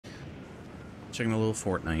Checking a little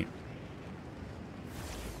Fortnite.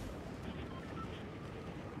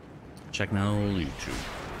 Checking out a little YouTube.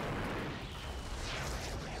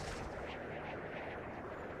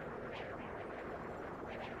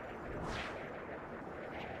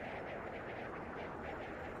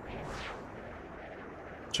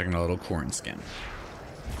 Checking a little corn skin.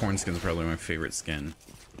 Corn skin is probably my favorite skin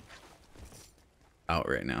out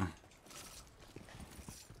right now.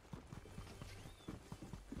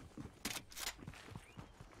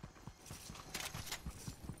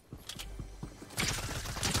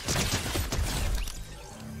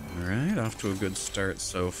 Alright, off to a good start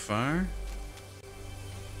so far.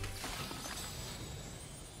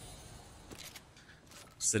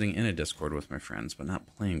 Sitting in a Discord with my friends, but not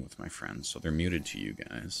playing with my friends, so they're muted to you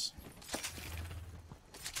guys.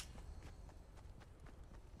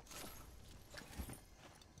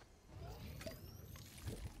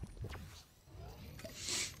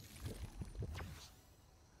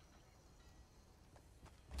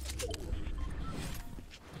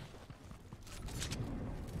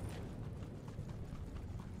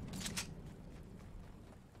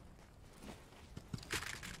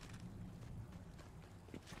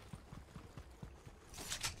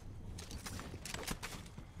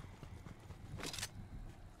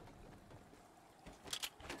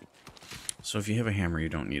 So if you have a hammer, you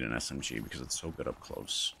don't need an SMG because it's so good up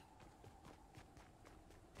close.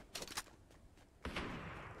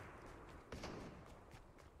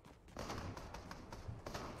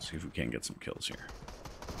 See if we can get some kills here.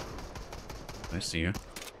 I see you.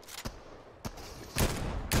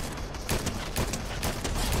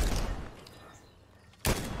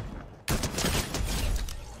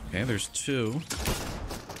 Okay, there's two.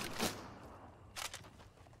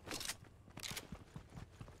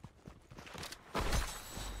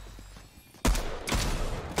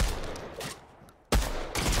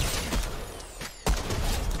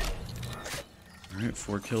 Alright,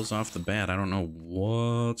 4 kills off the bat. I don't know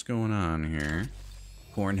what's going on here.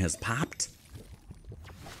 Corn has popped.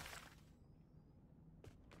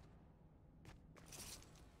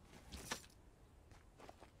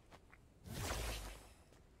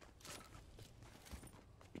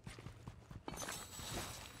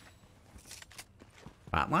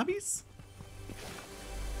 Bot lobbies?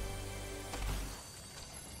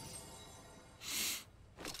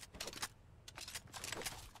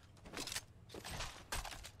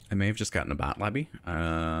 I may have just gotten a bot lobby.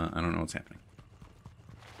 I don't know what's happening.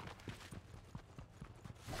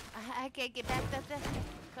 I can't get back.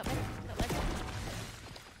 Come back.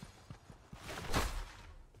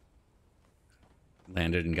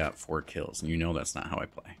 Landed and got 4 kills, and you know that's not how I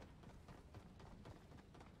play.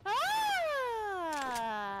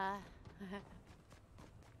 Ah!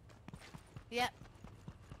 Yep.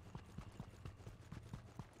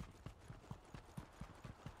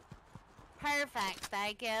 Perfect,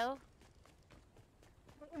 thank you.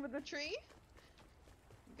 With the tree?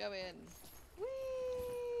 Go in.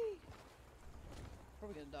 Whee!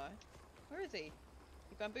 Probably gonna die. Where is he?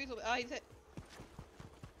 He bamboozled. Ah, he's it.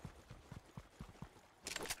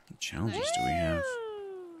 What challenges do we have?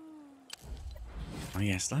 Oh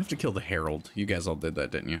yeah, I still have to kill the Herald. You guys all did that,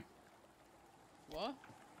 didn't you? What?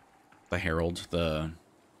 The Herald, the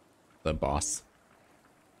boss.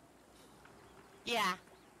 Yeah.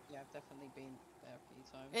 Yeah, I've definitely been there a few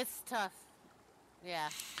times. It's tough. Yeah.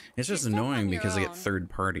 It's just You're tough annoying on your because I get own.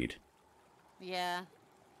 third-partied. Yeah.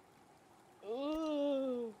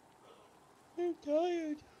 Oh, I'm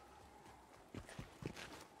tired.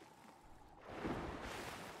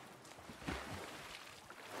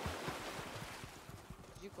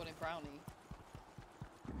 You call him Brownie.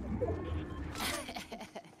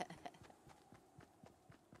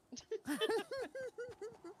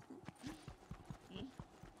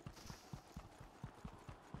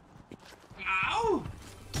 Ow!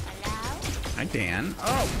 Hello? Hi, Dan.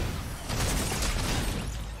 Oh!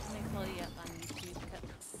 Let me pull you up on YouTube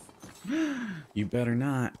Cups. You better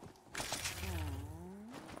not.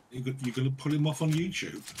 You're gonna pull him off on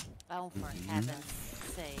YouTube? Oh, for heaven's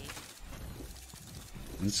sake.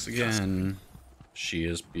 Once again, she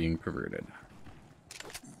is being perverted.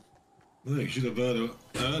 Well, you should have heard her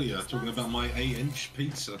earlier talking about my 8-inch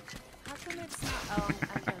pizza. How come it's not? Oh, I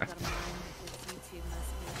gotta go to mine because YouTube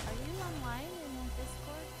must be. Are you online in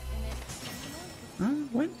Discord? In it?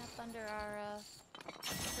 What? Up under our,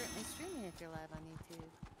 currently streaming if you're live on YouTube.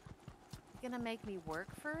 You gonna make me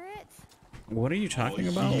work for it? What are you talking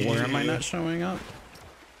about? yeah. Where am I not showing up?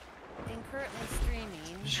 In currently streaming.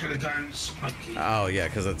 Just gonna go and smoke it. Oh yeah,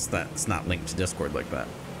 because it's not linked to Discord like that.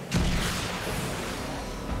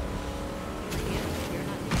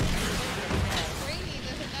 Really?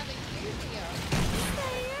 There's another studio.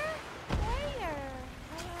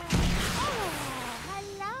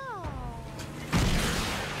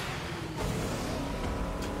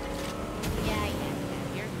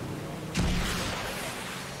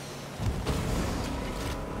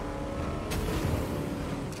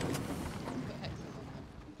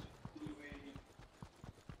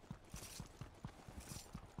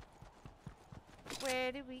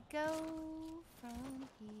 do we go from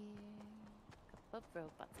here?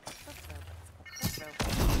 CupOfRobots,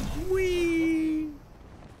 CupOfRobots. Whee!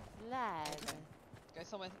 Live. Go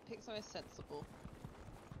somewhere. Pick somewhere sensible.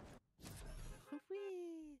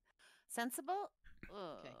 Whee. Sensible?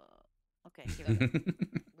 Okay. Okay, give it.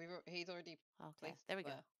 He's already Okay, placed there we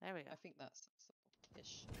go. There we go. I think that's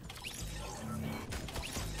sensible-ish.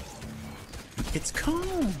 It's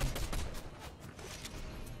calm.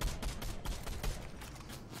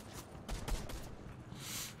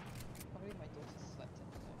 Probably my daughter slept in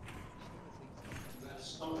there. She was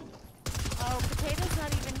Storm. Oh, Potato's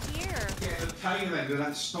not even here. Yeah, the tell you that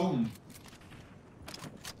that storm.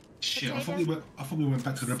 Shit, I thought we went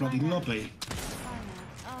back to the bloody lobby.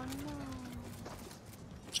 Oh no.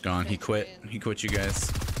 It's gone. He quit. He quit you guys.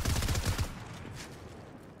 Someone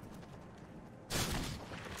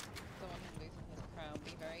who's losing his crown.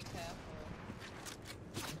 Be very careful.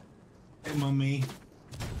 Hey, mummy.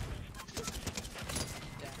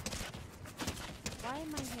 Yeah. Why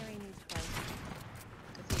am I hearing you twice?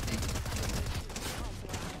 Because he's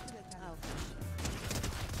Oh.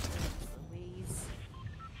 Louise.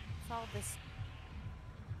 Solve this.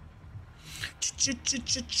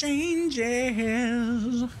 Changes. Changes.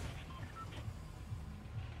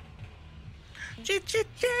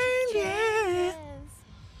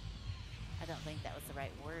 I don't think that was the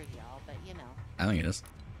right word, y'all, but you know. I think it is.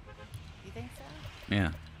 You think so?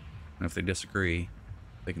 Yeah. And if they disagree,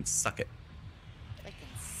 they can suck it. They can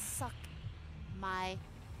suck my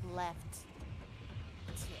left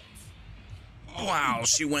tit. Wow,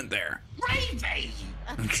 she went there. Gravy!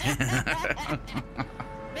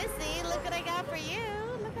 Missy, look what I got for you.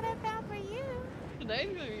 Look what I found for you.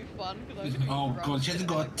 Today's gonna be fun because I'm Oh god, she hasn't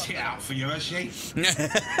got a tit out for you, has she? Today's gonna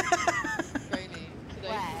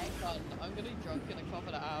Why? be fun. I'm gonna be drunk in a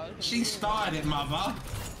couple of hours. She started it, mother.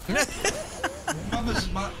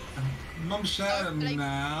 Mum's shouting at me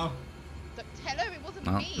now. So tell her it wasn't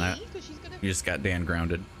Oh, me that- because she's gonna. You just got Dan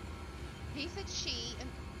grounded. He said she and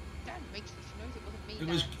Dan makes sure she knows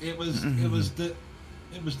it wasn't me.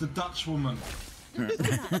 It was the Dutch woman.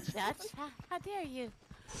 Dutch, how dare you?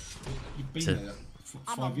 You've been So- there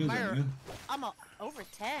I'm 5 years, haven't you? I'm over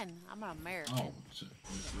 10. I'm an American. Oh, so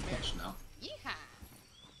you're Dutch now.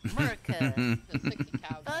 Yeehaw! America. The sexy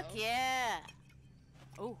cowgirl. Fuck yeah.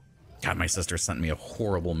 Oh, God, my sister sent me a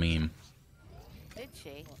horrible meme. did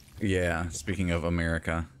she? Yeah, speaking of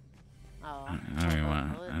America. Oh. I don't even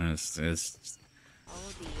want. It's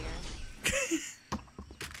Oh dear.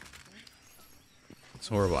 It's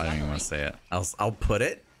horrible. I don't even want to say it. I'll put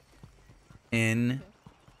it in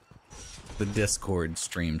the Discord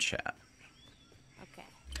stream chat. Okay.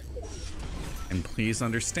 And please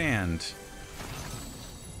understand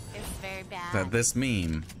It's very bad. that this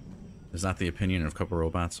meme is not the opinion of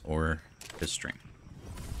CupOfRobots or his stream.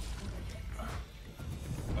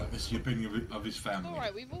 But it's the opinion of his family.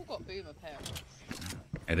 Alright, we've all got boomer parents.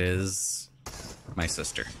 It is my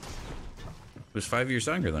sister, who's 5 years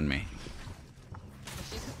younger than me.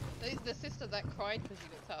 She's the sister that cried because you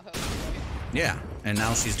looked at her video. Yeah, and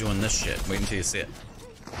now she's doing this shit. Wait until you see it.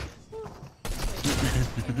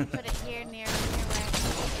 Put it here near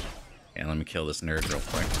where. Yeah, let me kill this nerd real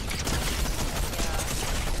quick.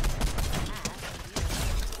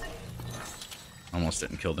 Almost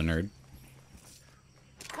didn't kill the nerd.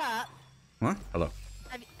 Cup. What? Hello.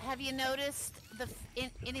 Have you noticed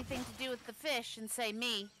anything to do with the fish and say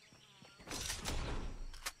me?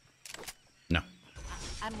 No.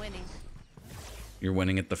 I'm winning. You're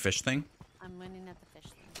winning at the fish thing? I'm winning at the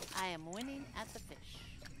fish thing. I am winning at the fish.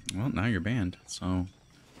 Well, now you're banned, so...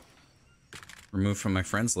 Removed from my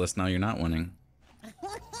friends list, now you're not winning. I'm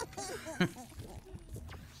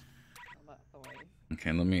out the way.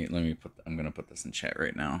 Okay, let me put... I'm gonna put this in chat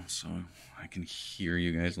right now, so I can hear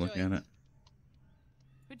you guys look at it.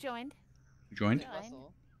 Who joined? You joined? Yeah.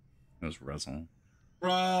 Russell. It was Ruzzle.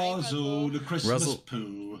 Ruzzle, the Christmas Ruzzle.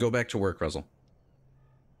 poo. Go back to work, Ruzzle.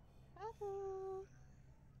 Russell.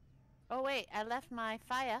 Oh wait, I left my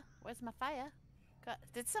fire. Where's my fire?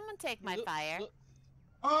 Did someone take my Look, fire? look,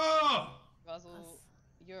 Oh! Russell,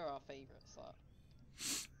 you're our favourite slut.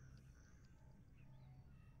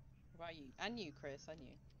 What about you? And you, Chris, and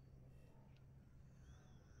you.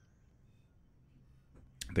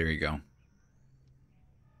 There you go. Oh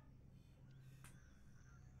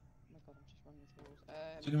my god, I'm just running towards.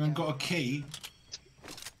 Has anyone got a key?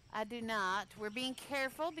 I do not. We're being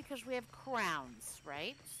careful because we have crowns,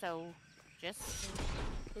 right? So, just...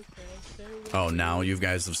 Oh, now you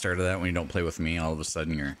guys have started that when you don't play with me, all of a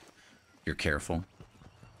sudden you're careful.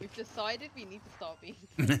 We've decided we need to start being.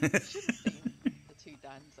 We should have seen the two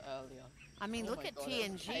Dans early on. I mean, Oh look my at God,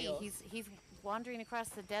 that was TNG. chaos. He's wandering across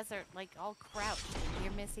the desert, like all crouched. And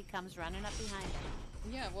here Missy comes running up behind him.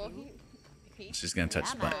 Yeah, well, he She's gonna touch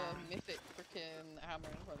Yeah, spot. a mythic freaking hammer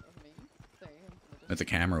in front of me. So I'm gonna just Mythic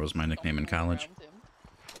Hammer was my nickname in stomp all college. around him.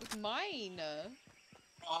 It's mine.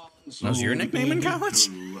 That was your nickname in college?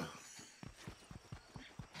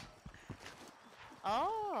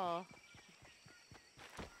 Oh.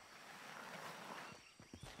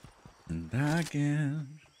 And I guess.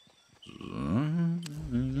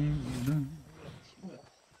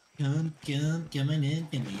 Coming in,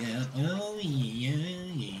 yeah. Oh, yeah.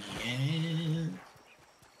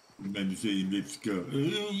 Remember saying let's go. Oh,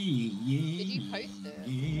 yeah. Did you post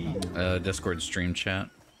it? Discord stream chat.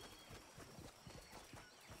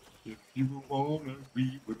 If you wanna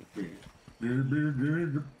be with me,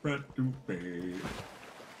 baby, back to bed.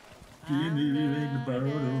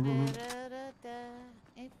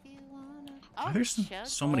 If you wanna. Why Oh, there's shut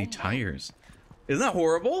so many up. tires? Isn't that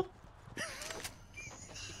horrible? She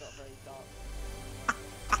got very dark.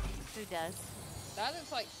 Who does? That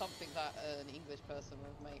looks like something that an English person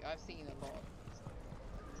would make. I've seen a lot.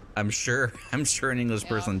 I'm sure an English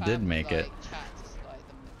person did make it. Chats, like,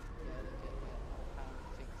 how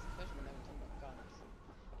things, especially when they were talking about guns.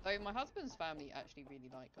 Though my husband's family actually really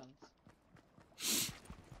like guns.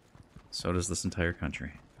 So does this entire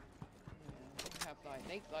country. Yeah,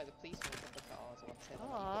 they have like the police force of the cars once said that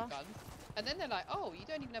Aw. you've got guns, and then they're like, oh, you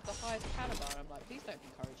don't even have the highest caliber. And I'm like, please don't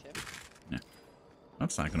encourage him. Yeah.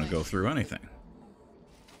 That's not gonna go through anything.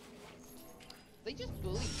 They just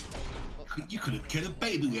bully you. You could have killed a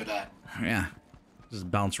baby with that. Yeah. Just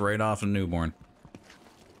bounce right off a newborn.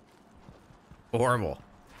 Horrible.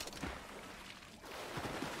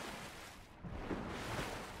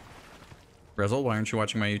 Rezel, why aren't you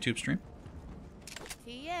watching my YouTube stream?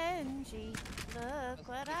 TNG, look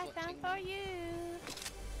what I found for you.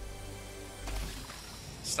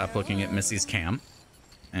 Stop looking at Missy's cam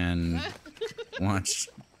and watch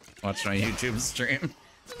my YouTube stream.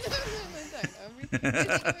 No, don't.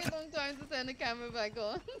 It took me a long time to turn the camera back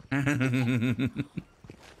on.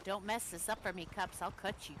 Don't mess this up for me, Cups. I'll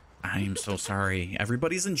cut you. I am so sorry.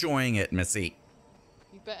 Everybody's enjoying it, Missy.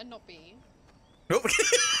 You better not be. Nope.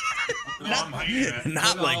 Not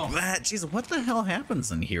like that. Jeez, what the hell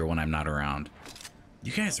happens in here when I'm not around?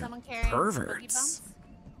 You guys are Someone carrying perverts.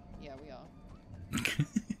 Yeah, we are.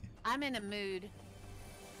 I'm in a mood.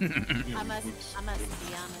 I must be honest.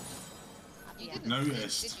 I'll be You honest. didn't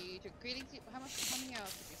Noticed. sleep, did you? You took really deep. How many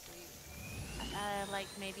hours did you sleep? Like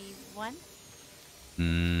maybe one,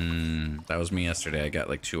 That was me yesterday. I got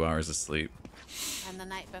like 2 hours of sleep. and the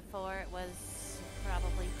night before it was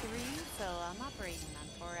probably 3. So I'm operating on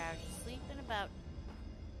 4 hours of sleep and about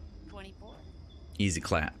 24. Easy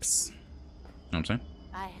claps. Know what I'm saying?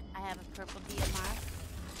 I have a purple DMR,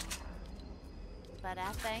 but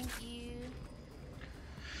I thank you.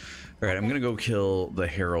 All right, I'm gonna go kill the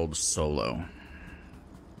Herald solo.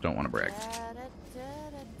 Don't want to brag.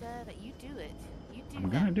 You do it. You do I'm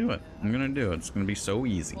that. gonna do it. I'm gonna do it. It's gonna be so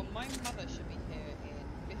easy. Well, my mother should be here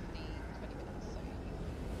in 15, 20 minutes. So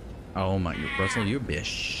you Oh my, Russell, you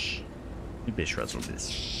bish. You bish, Russell,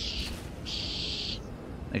 bish.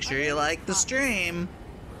 Make sure you like the stream.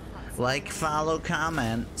 Like, follow,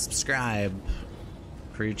 comment, subscribe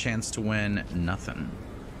for your chance to win nothing.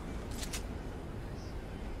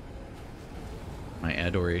 My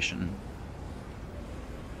adoration.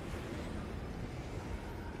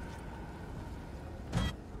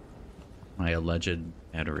 My alleged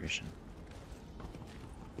adoration.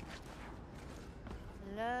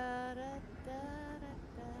 La, da, da, da,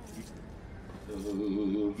 da.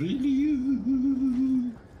 Over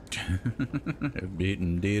you.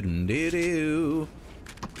 Beatin' didn't doo.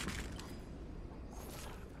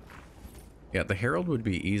 Yeah, the Herald would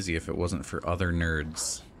be easy if it wasn't for other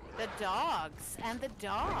nerds. The dogs and the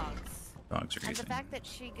dogs. Dogs are And easy. the fact that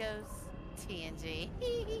she goes TNG.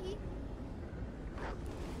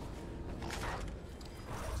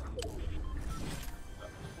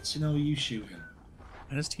 So now you shooting?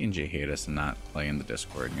 Why does TNG hate us and not play in the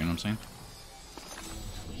Discord? You know what I'm saying?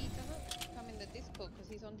 he doesn't come in the Discord because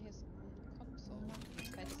he's on his console. His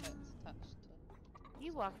headset's attached to.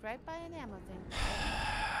 You walked right by an ammo thing.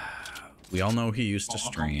 We all know he used to I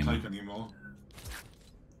can't stream. take anymore.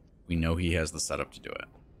 We know he has the setup to do it.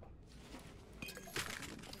 He did it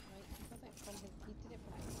from his PlayStation.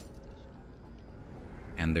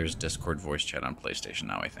 And there's Discord voice chat on PlayStation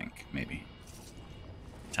now, I think. Maybe.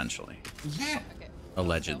 Potentially. Yeah. Okay.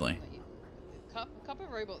 Allegedly.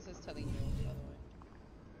 CupOfRobots is telling you, by the way.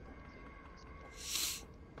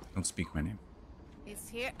 Don't speak my name. He's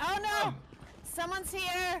here. Oh no! Someone's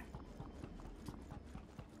here!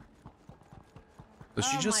 Does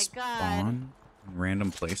she Oh just my God. spawn in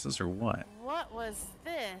random places or what? What was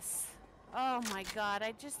this? Oh my God,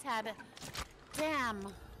 I just had a... Damn.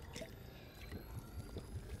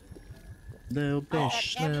 Little I got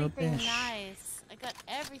bish, little everything bish. nice. I got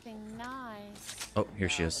everything nice. Oh, here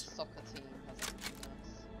she Wow, is. the soccer team has everything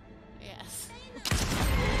nice. Yes.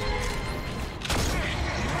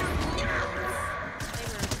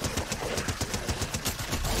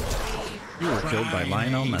 You were killed by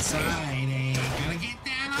Lionel Messi. Friday, gonna get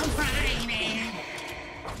down on Friday.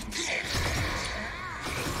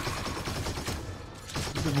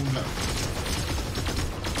 Look at them go.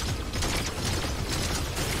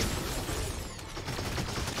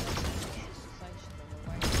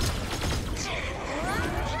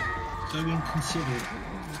 So inconsiderate.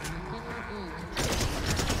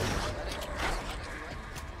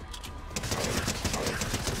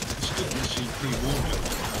 It's good to see pre-warning.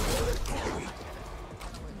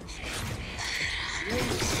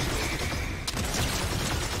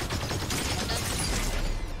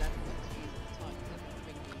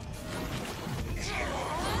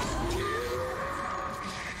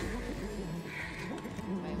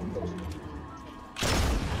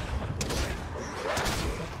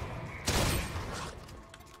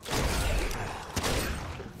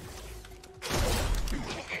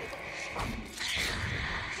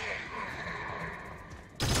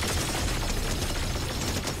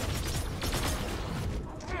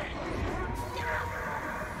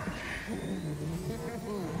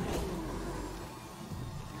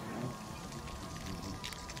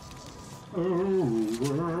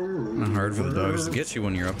 Not hard for the dogs to get you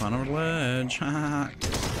when you're up on a ledge. Haha. At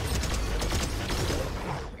 0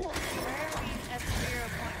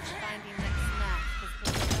 point for finding next map.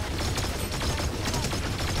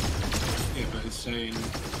 Yeah, but it's saying,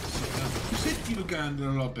 you said you were going to the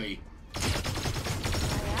lobby.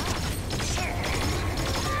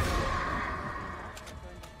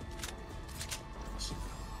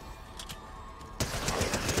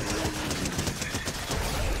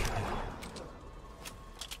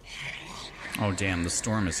 Oh damn, the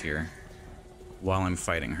storm is here. While I'm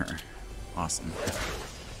fighting her. Awesome.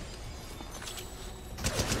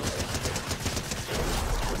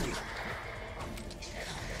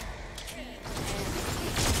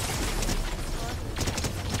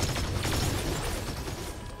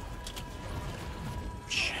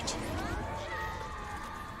 Shit.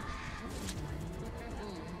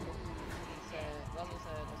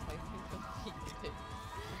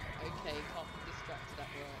 Okay, can't be distracted at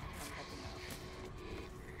work. I'm helping out.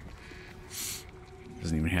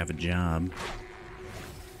 Doesn't even have a job.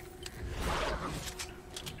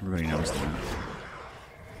 Everybody knows that.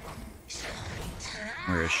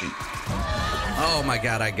 Where is she? Oh my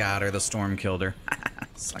god, I got her. The storm killed her.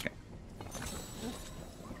 Suck it.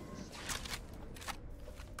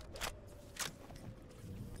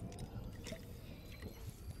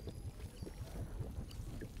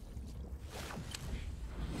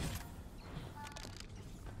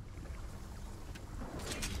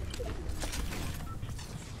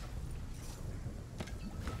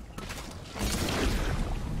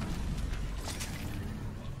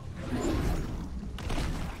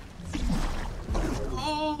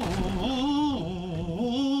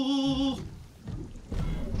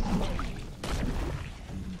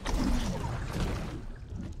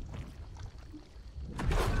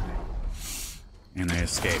 And I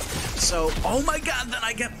escaped. So, oh my god, then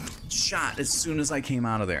I get shot as soon as I came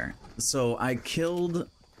out of there. So I killed,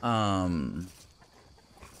 I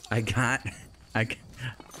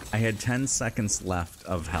had 10 seconds left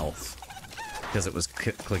of health because it was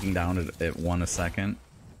clicking down at 1 a second.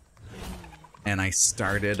 And I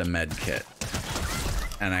started a med kit.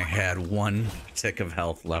 And I had 1 tick of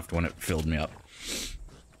health left when it filled me up.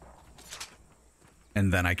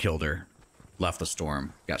 And then I killed her, left the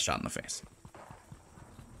storm, got shot in the face.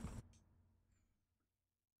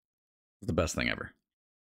 The best thing ever.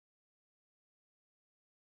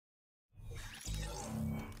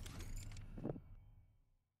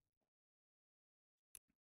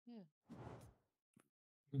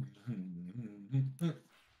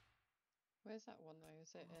 Where's that one though?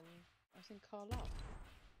 Is it in? I was in Carlisle.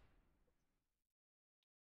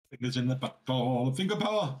 Fingers in the butthole, finger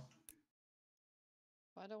power.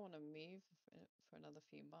 But I don't want to move for another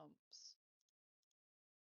few months.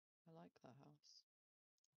 I like that house.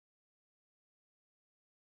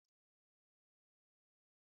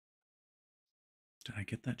 Did I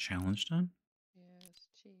get that challenge done? Yeah, it's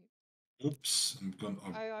cheap. Oops, I'm gone.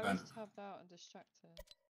 I was tabbed out and distracted.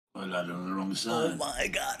 I landed on the wrong Oh side. my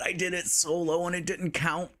god, I did it solo and it didn't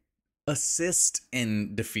count. Assist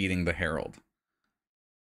in defeating the Herald.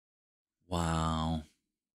 Wow.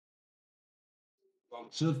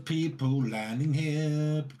 Lots of people landing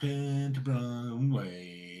here, pretend to run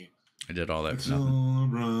away. I did all that Let's for nothing. all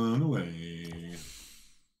run away.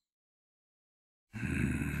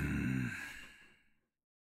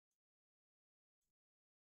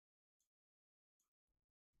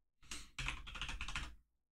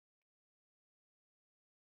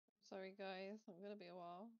 Sorry guys, I'm gonna be a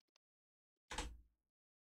while.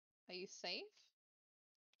 Are you safe?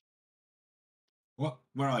 What?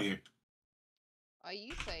 Where are you? Are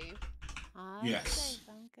you safe? I'm Yes. safe.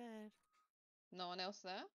 I'm good. No one else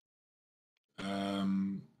there?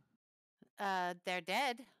 They're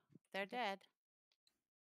dead. They're dead.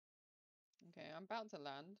 Okay, I'm about to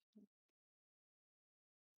land.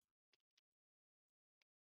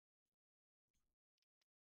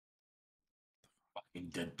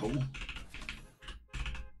 Fucking Deadpool.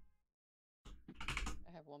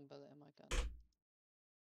 I have one bullet in my gun.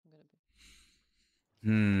 I'm gonna be.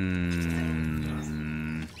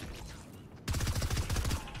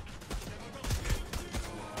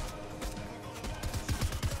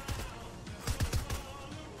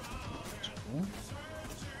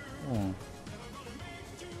 Oh.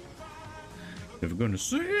 Never gonna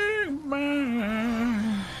sing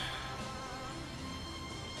my.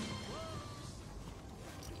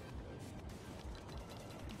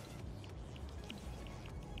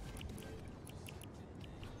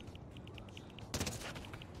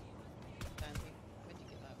 Dandy, where'd you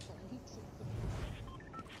get that from?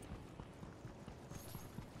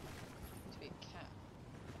 To be a cat.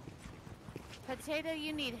 Potato,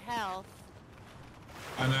 you need health.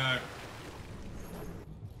 I know.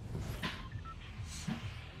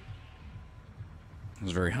 It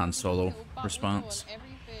was a very Han Solo Little buttons response. on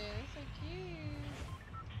everything. It's so cute.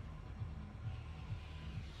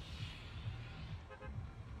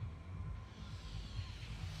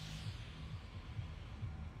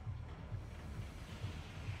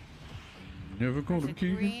 Never There's gonna a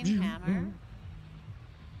keep green you. hammer.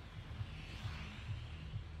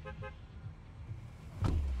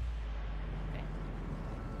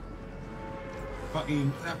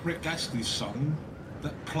 Fucking that Rick Astley song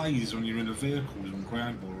that plays when you're in a vehicle on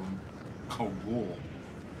Ground War on Cold War.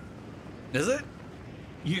 Is it?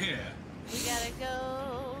 Yeah. We gotta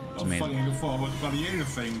go. It's I'm amazing. fighting the fire with bloody air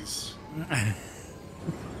things.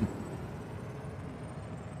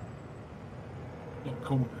 Not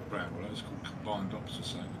called Ground War, it's called Combined Ops or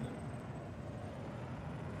something.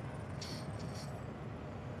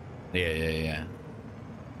 Yeah.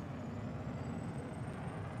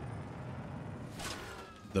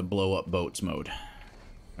 The blow up boats mode.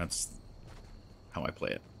 That's how I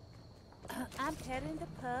play it. I'm petting the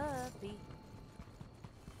puppy.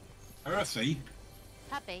 Earthy.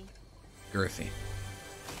 Puppy. Girthy.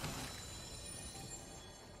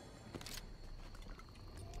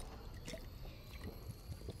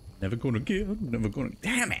 Never gonna give, never gonna.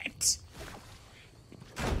 Damn it!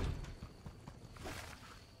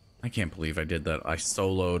 I can't believe I did that. I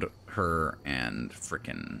soloed her and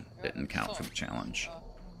frickin' didn't count for the challenge. Oh.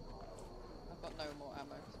 I've got no more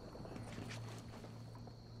ammo.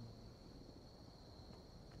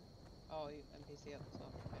 Oh, NPC at the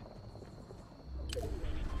top. Okay.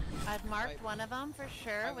 I've marked Right. one of them for I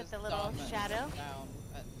sure was with the little done and shadow. jumped down,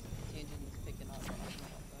 and the engine was picking up, but I'm not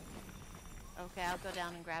up there. Okay, I'll go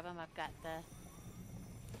down and grab them. I've got the.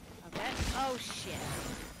 Okay. Oh shit.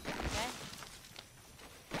 Okay.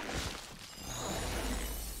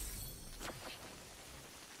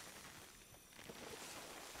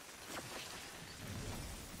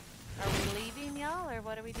 Are we leaving, y'all, or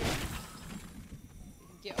what are we doing? You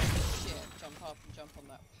can get on the ship, jump up and jump on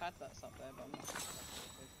that pad that's up there, but I'm not sure if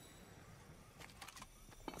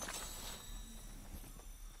that's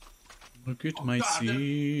good. Look at my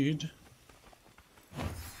seed.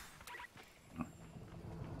 Oh.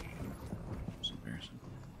 It's embarrassing.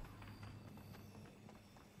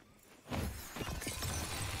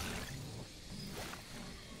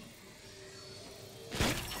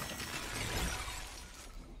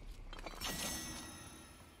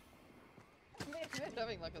 We're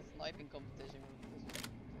having like a sniping competition with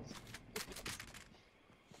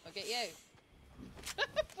I'll get you!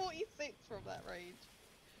 46 from that range.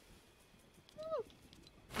 Woo.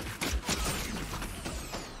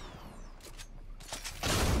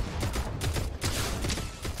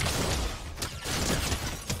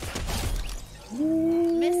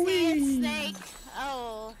 Missy, it's Snake.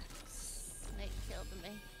 Oh, Snake killed me.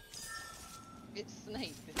 It's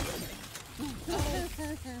Snake. Oh,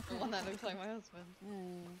 the one that looks like my husband.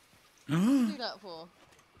 What did you do that for?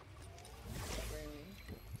 Really?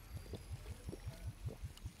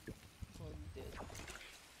 Well, you did.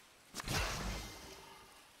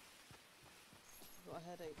 Got a a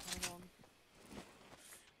headache. Hang on.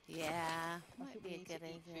 Yeah, I might think be we a need to good eat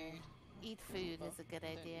idea. food. Eat food Oh, is a good I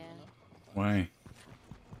don't idea. wanna. Why?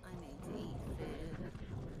 I need to eat food.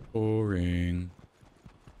 Boring.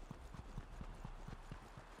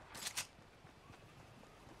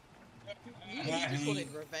 You just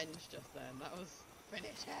wanted revenge just then. That was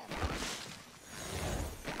finish him.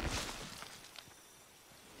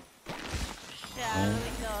 Shall we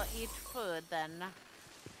go eat food then?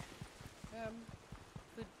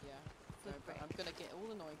 Food. Yeah. Food No, but break. I'm gonna get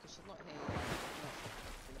all annoyed because she's not here yet.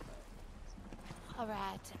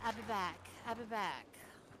 Alright, I'll be back. I'll be back.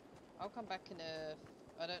 I'll come back in a.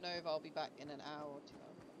 I don't know if I'll be back in an hour or 2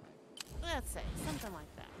 hours. I don't know. Let's say something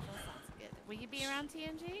like that. That sounds good. Will you be around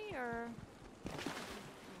TNG or?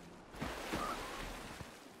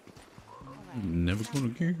 Alright. Never gonna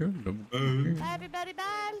give. Never gonna give. Bye, everybody.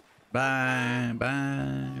 Bye. Bye,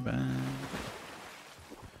 bye, bye.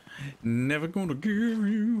 Never gonna give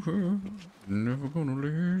you her. Never gonna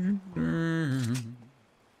let you down.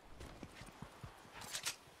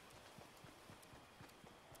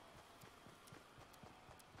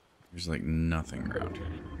 There's like nothing around here.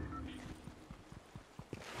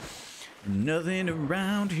 Nothing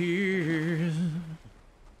around here.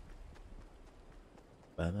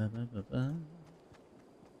 Ba, ba, ba, ba, ba.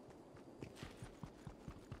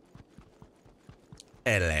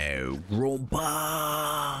 Hello,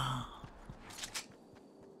 robot.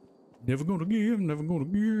 Never gonna give, never gonna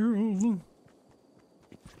give.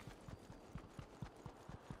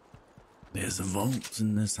 There's a vault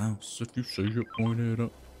in this house. If you see it, point it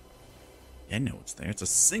up. Yeah, I know it's there. It's a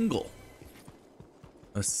single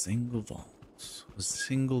vault. A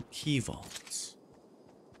single key vault.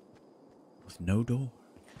 With no door.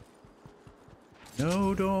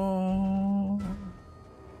 No door.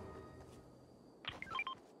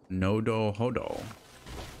 No do hodo.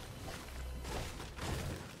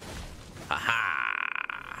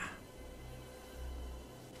 Haha.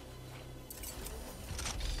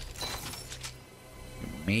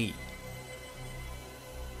 Me.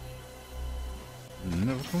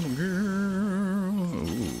 Never gonna girl.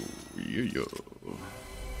 Ooh, yeah.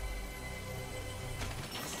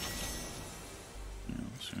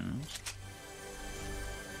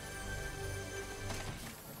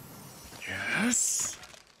 Yes.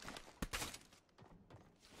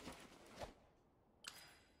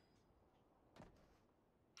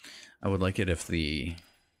 I would like it if it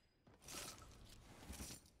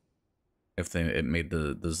made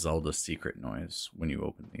the Zelda secret noise when you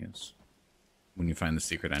open these. When you find the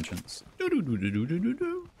secret entrance. Do do do do do do do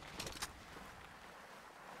do.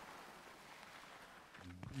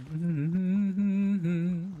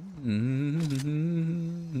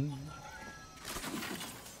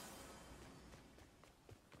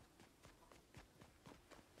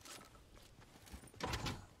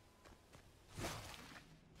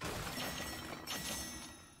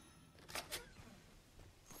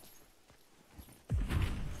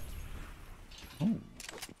 Oh.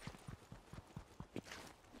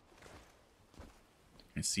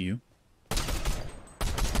 I see you.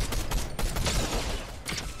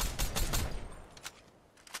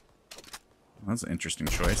 That's an interesting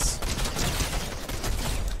choice.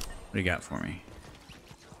 What do you got for me?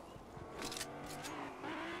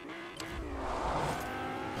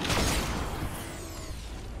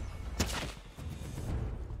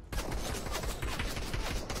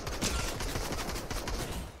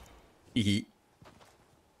 Hee.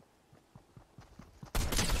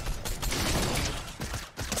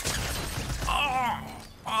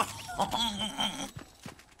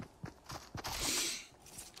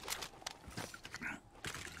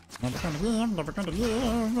 Never gonna live, never gonna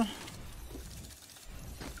live.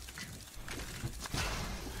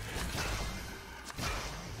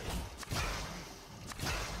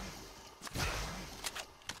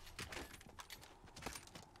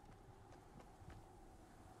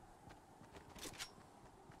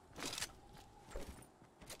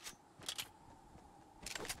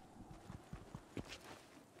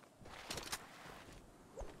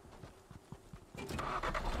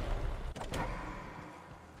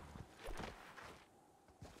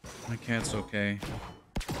 My cat's okay.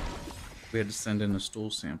 We had to send in a stool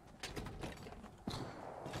sample.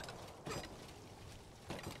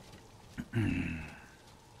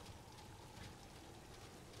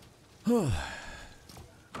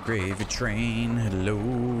 Gravy train, hello.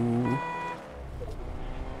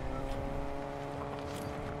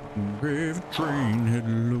 Gravy train,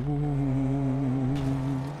 hello.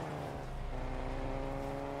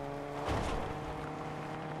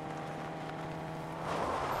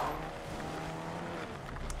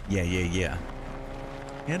 Yeah.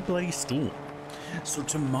 He had a bloody stool. So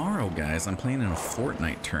tomorrow, guys, I'm playing in a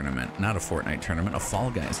Fortnite tournament. Not a Fortnite tournament, a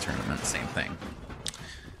Fall Guys tournament, same thing.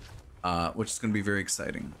 Which is going to be very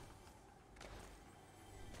exciting.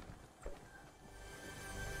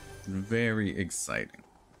 Very exciting.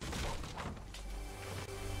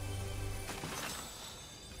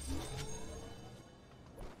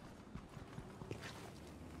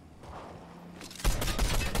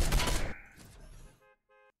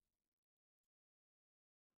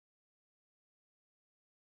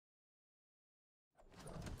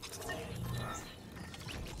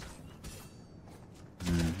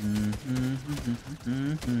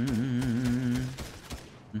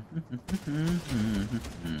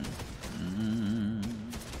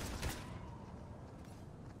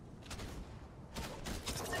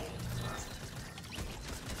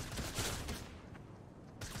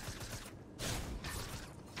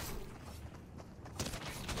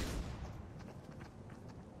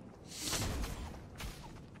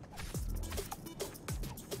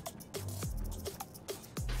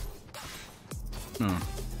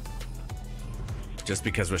 Just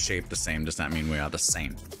because we're shaped the same does not mean we are the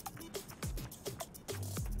same.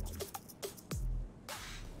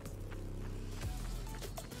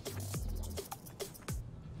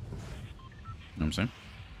 You know what I'm saying?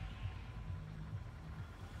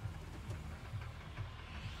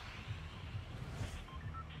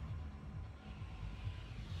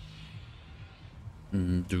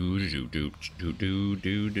 Do do do do do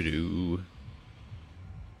do do do.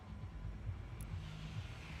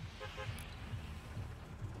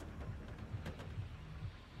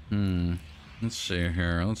 Let's see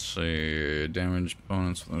here. Let's see. Damage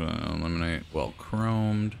opponents. Eliminate. Well,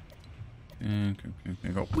 chromed. And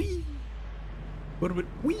go. Wee. What about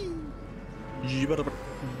wee?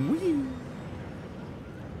 Wee.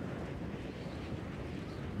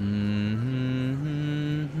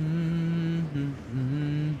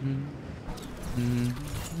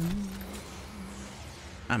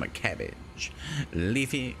 I'm a cabbage.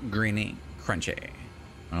 Leafy, greeny, crunchy.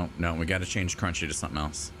 Oh, no, we gotta change crunchy to something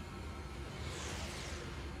else.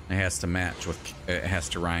 It has to match with, it has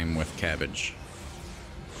to rhyme with cabbage.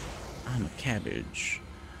 I'm a cabbage.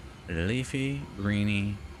 Leafy,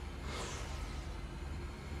 greeny.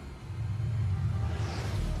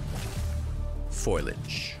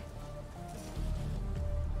 Foliage.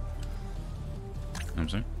 You know what I'm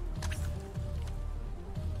saying?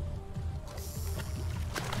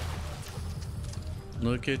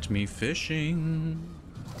 Look at me fishing.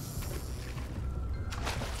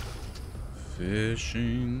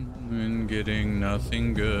 Fishing and getting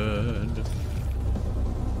nothing good.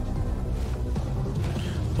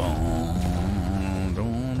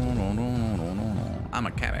 I'm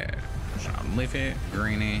a cabbage. I'm leafy,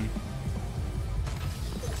 greeny.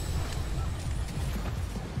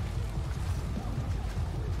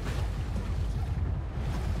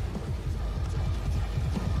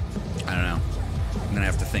 I don't know. I'm gonna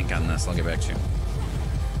have to think on this. I'll get back to you.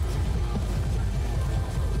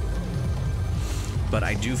 But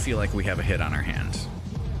I do feel like we have a hit on our hands.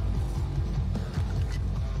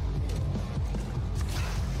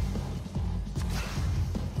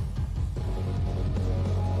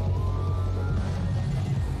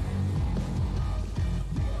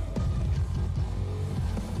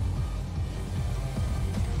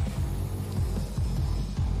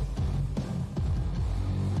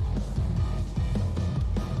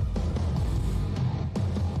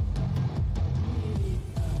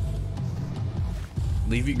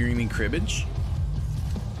 Leafy greeny cribbage.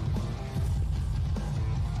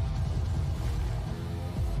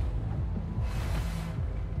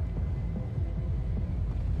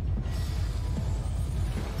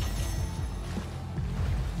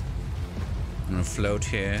 I'm gonna float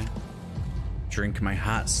here, drink my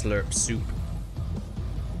hot slurp soup.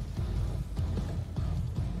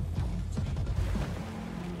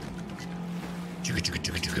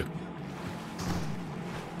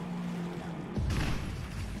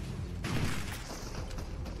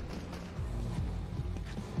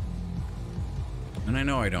 And I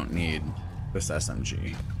know I don't need this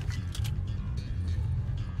SMG.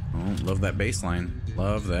 Oh, love that baseline.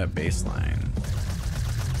 Love that baseline.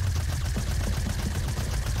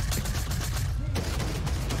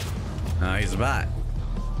 He's a bot.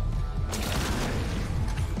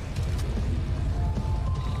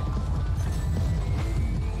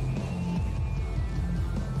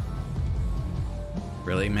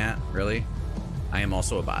 Really, Matt? Really? I am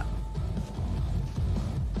also a bot.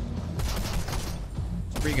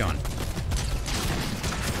 Where are you going?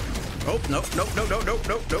 Oh, nope, nope, nope, nope, nope,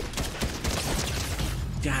 nope, nope.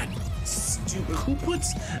 God, stupid. Who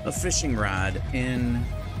puts a fishing rod in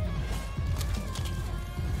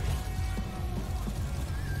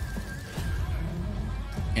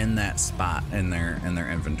in that spot in their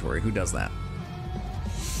inventory. Who does that?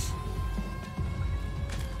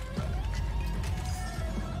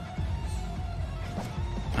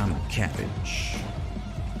 I'm a cabbage.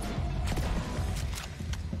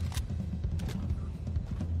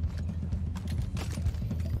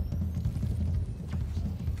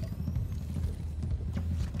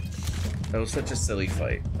 That was such a silly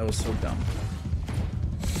fight. That was so dumb.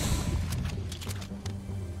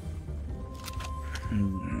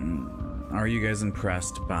 Are you guys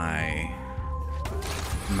impressed by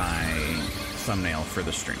my thumbnail for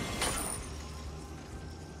the stream?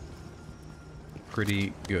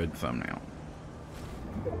 Pretty good thumbnail.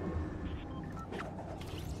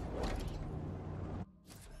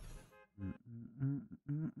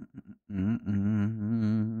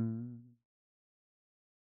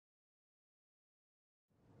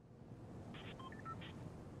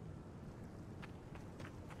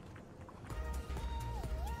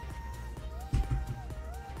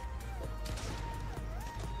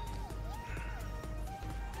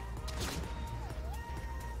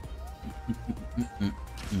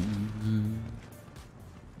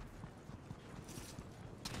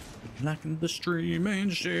 Liking the stream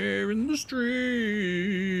and sharing the stream.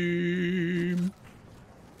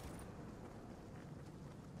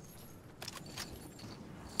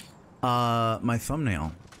 My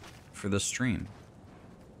thumbnail for the stream.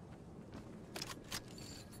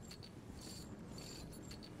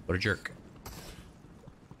 What a jerk.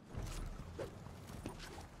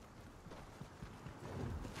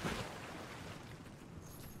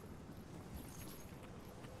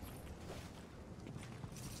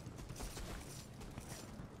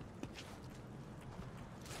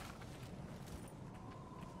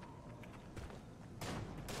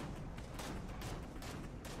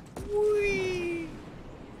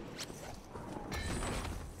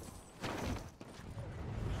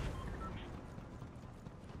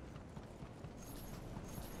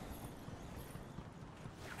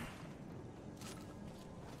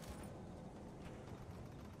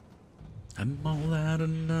 I'm all out of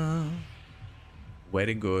love.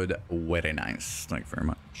 Very good, very nice. Thank you very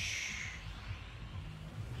much.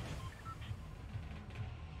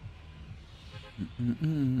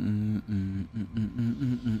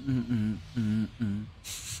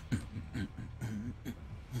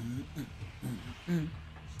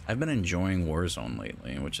 I've been enjoying Warzone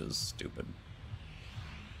lately, which is stupid.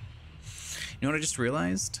 You know what I just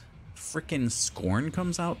realized? Frickin' Scorn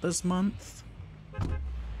comes out this month.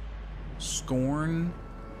 Scorn,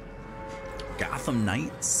 Gotham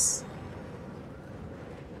Knights,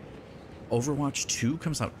 Overwatch 2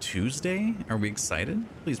 comes out Tuesday. Are we excited?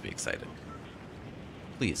 Please be excited.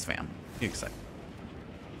 Please, fam, be excited.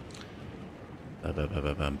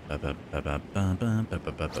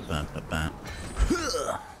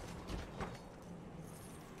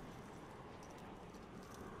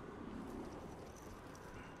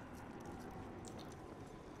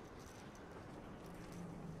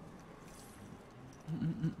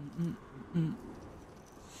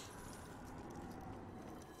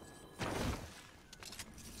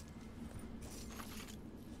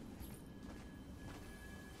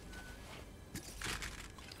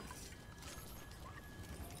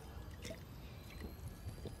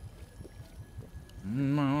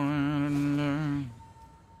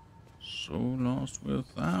 So lost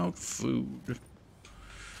without food.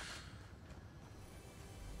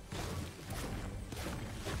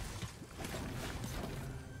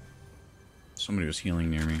 Somebody was healing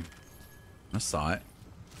near me. I saw it.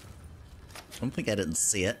 I don't think I didn't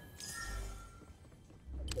see it.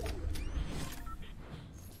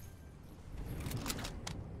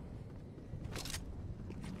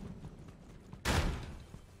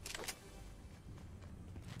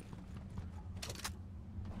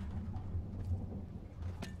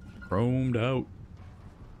 Chromed out.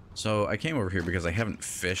 So I came over here because I haven't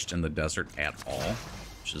fished in the desert at all,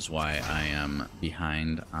 which is why I am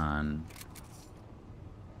behind on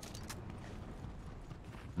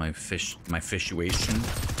my fishuation.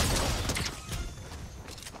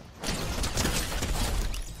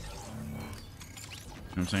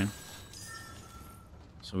 You know what I'm saying?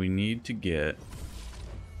 So we need to get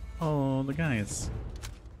all the guys.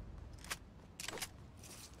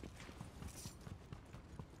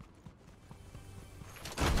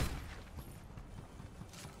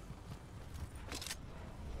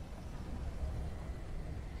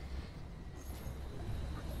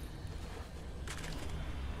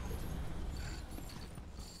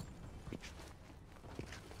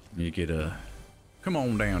 You get a come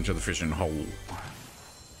on down to the fishing hole.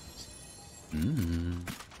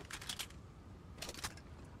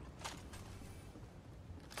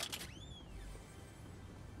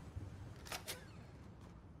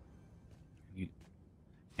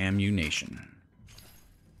 ammunition.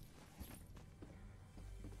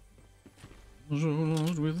 So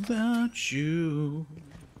lost without you.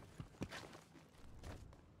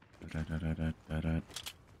 It's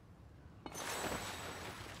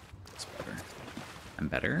better. I'm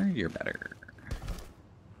better? You're better.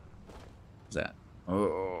 What's that?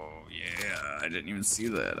 Oh, yeah. I didn't even see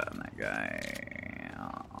that on that guy.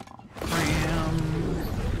 Oh, cram.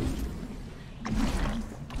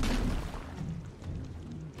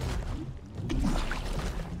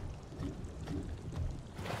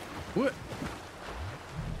 What?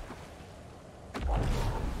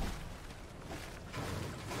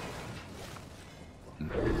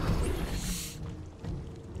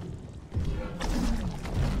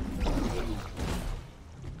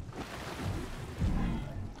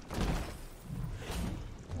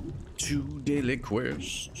 Two daily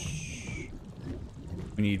quests.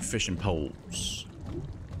 We need fishing poles.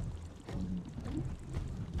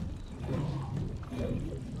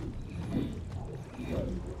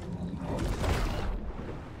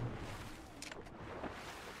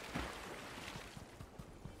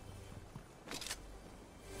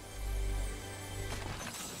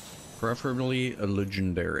 Preferably a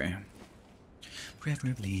legendary.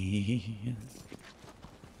 Preferably.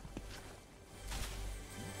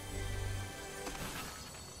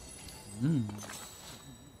 I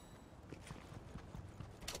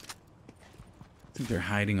think they're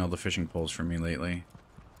hiding all the fishing poles from me lately.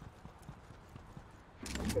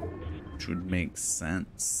 Which would make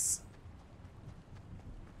sense.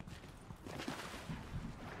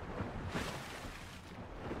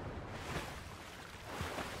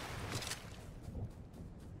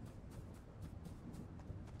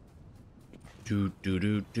 Do do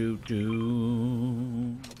do do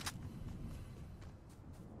do.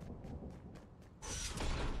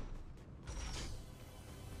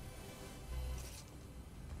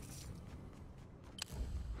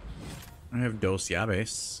 I have dos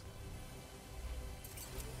llaves.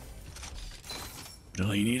 But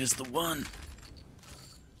all you need is the one.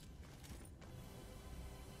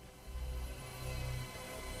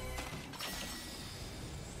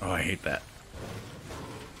 Oh, I hate that.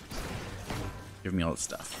 Give me all the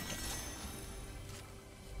stuff.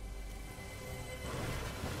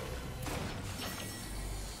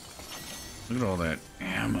 Look at all that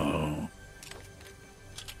ammo.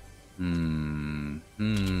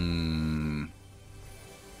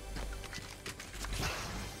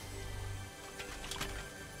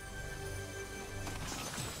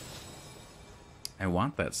 I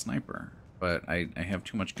want that sniper, but I have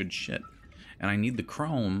too much good shit. And I need the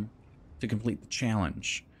chrome to complete the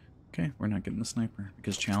challenge. Okay, we're not getting the sniper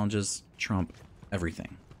because challenges trump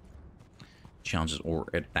everything. Challenges or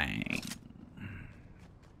a thing.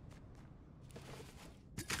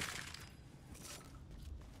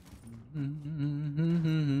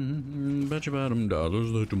 Bet you about them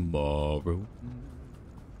dollars that tomorrow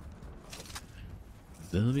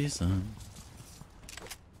there'll be some.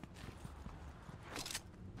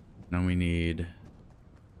 Now we need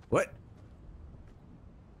what?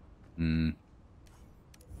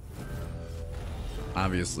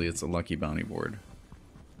 Obviously, it's a lucky bounty board.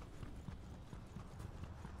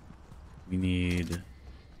 We need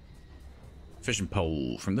fishing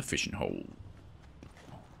pole from the fishing hole.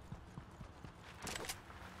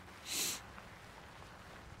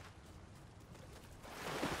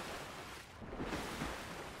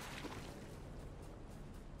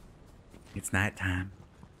 It's night time.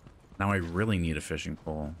 Now I really need a fishing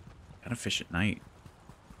pole. Gotta fish at night.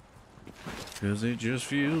 'Cause it just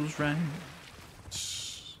feels right.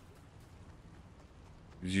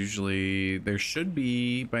 Usually there should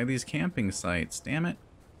be by these camping sites. Damn it.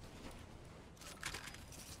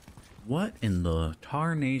 What in the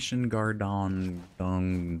tarnation Gardon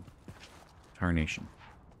dung tarnation?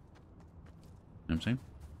 You know what I'm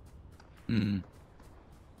saying?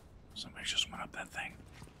 Somebody just went up that thing.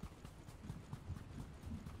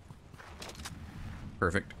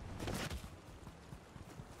 Perfect.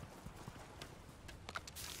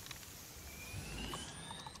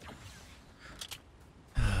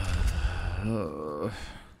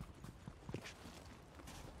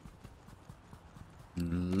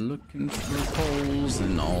 Looking for poles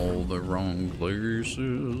in all the wrong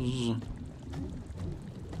places.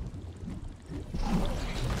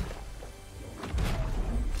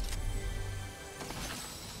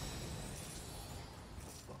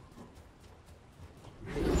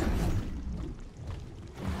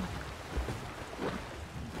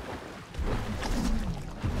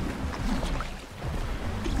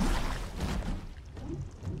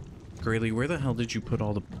 Grayley, where the hell did you put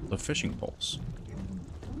all the fishing poles?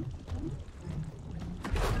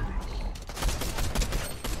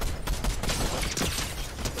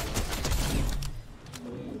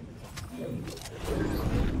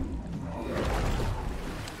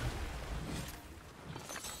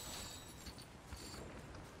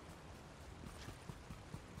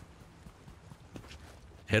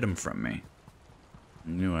 hid him from me. I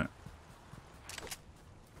knew it.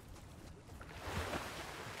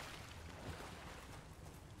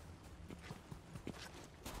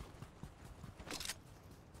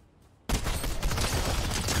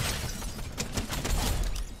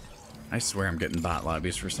 I swear I'm getting bot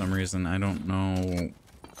lobbies for some reason. I don't know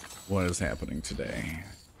what is happening today.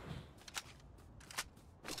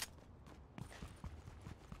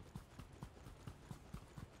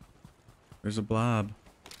 There's a blob.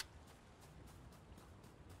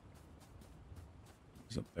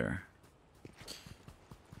 He's up there.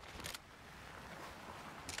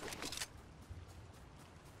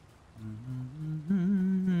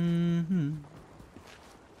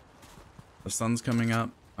 The sun's coming up.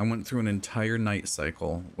 I went through an entire night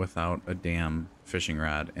cycle without a damn fishing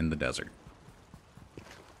rod in the desert.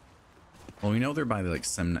 Well, we know they're by like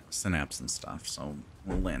synapse and stuff, so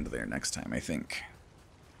we'll land there next time, I think.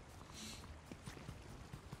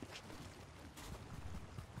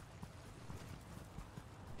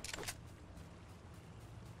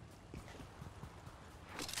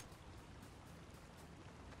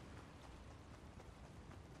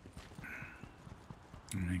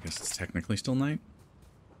 I guess it's technically still night.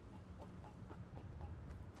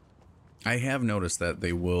 I have noticed that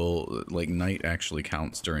they will, like, night actually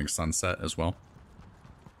counts during sunset as well.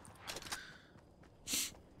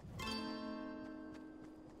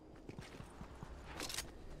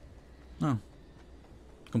 Oh.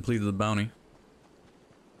 Completed the bounty.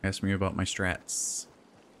 Asked me about my strats.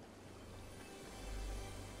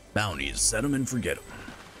 Bounties, set them and forget them.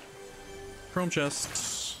 Chrome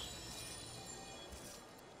chest.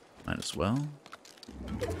 Might as well.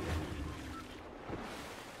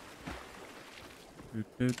 I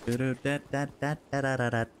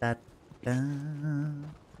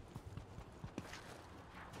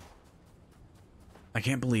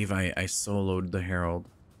can't believe I soloed the Herald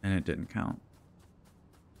and it didn't count.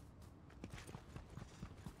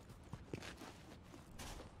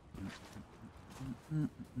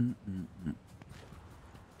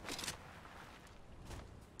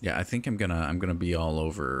 Yeah, I think I'm gonna be all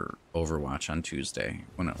over Overwatch on Tuesday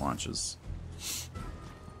when it launches.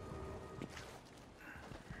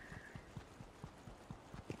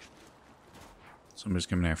 Somebody's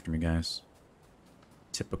coming after me, guys.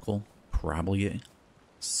 Typical, probably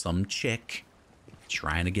some chick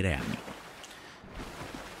trying to get at me.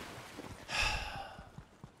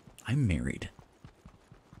 I'm married.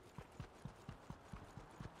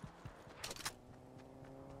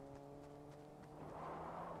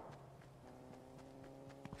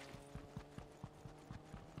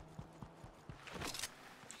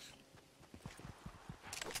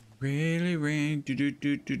 Really rain, do.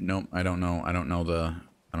 Nope, I don't know. I don't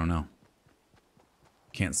know.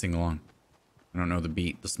 Can't sing along. I don't know the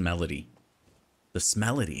beat, this melody. This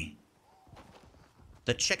melody.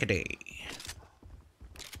 The chickadee.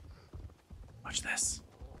 Watch this.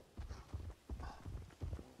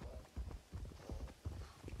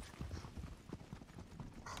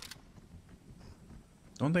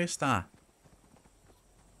 ¿Dónde está?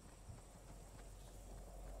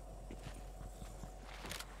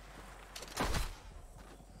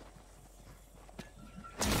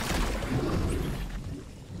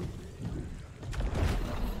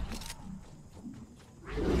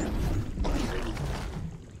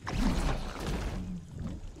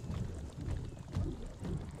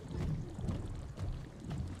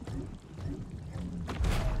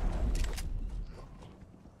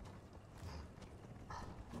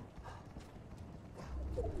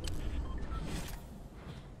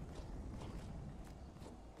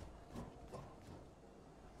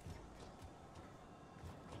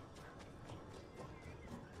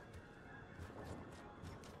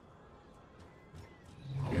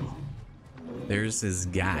 There's this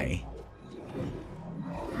guy.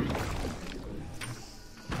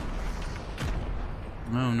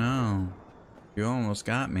 Oh no. You almost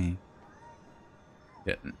got me.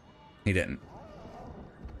 Didn't. He didn't.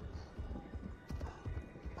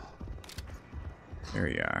 There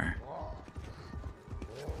you are.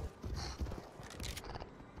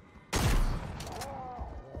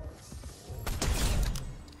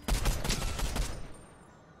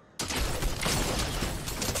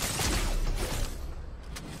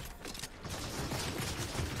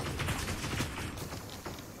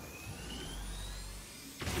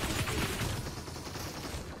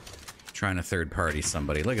 Trying to third party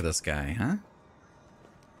somebody. Look at this guy, huh?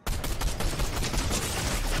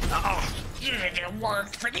 Oh, you didn't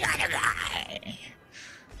work for the other guy.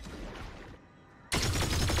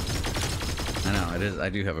 I know, it is. I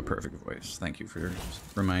do have a perfect voice. Thank you for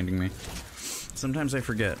reminding me. Sometimes I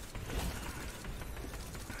forget.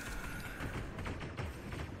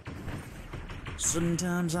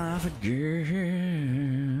 Sometimes I forget.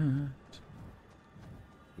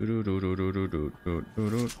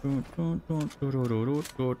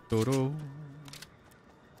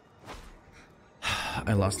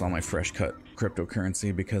 I lost all my fresh cut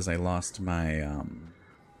cryptocurrency because I lost my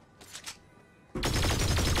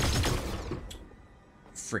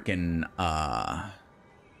freaking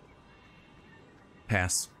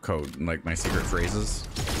passcode, like my secret phrases.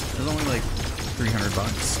 It was only like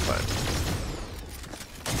 $300, but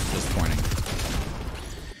disappointing.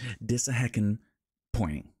 Dis-a-heckin'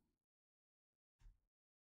 pointing.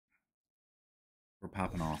 We're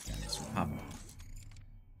popping off, guys. We're popping off.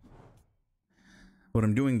 What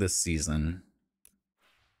I'm doing this season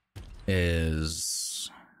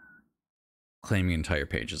is claiming entire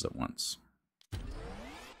pages at once.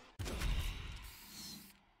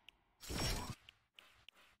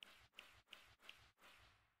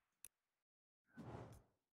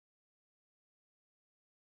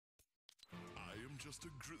 Just a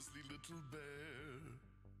grizzly little bear,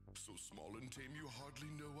 so small and tame you hardly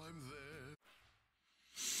know I'm there.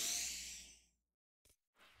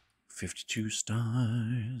 52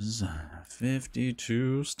 stars,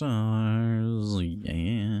 52 stars,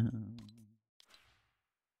 yeah.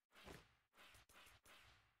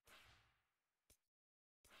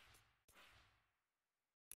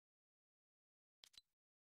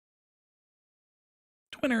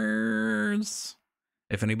 Twinners!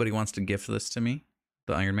 If anybody wants to gift this to me,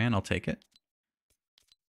 the Iron Man, I'll take it.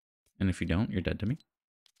 And if you don't, you're dead to me.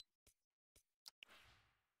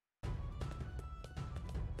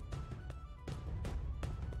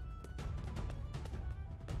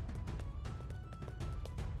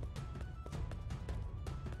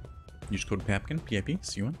 Use code PAPKIN, PIP,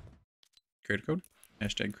 creator code,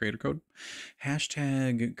 hashtag creator code,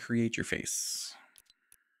 hashtag create your face.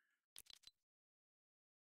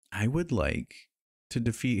 I would like to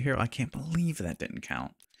defeat Hero. I can't believe that didn't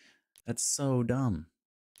count. That's so dumb.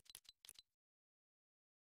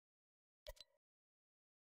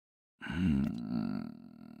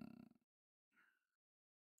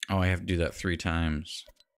 Oh, I have to do that 3 times.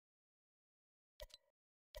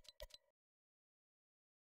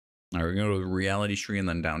 All right, we're going to go to Reality Tree and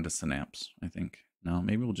then down to Synapse, I think. No,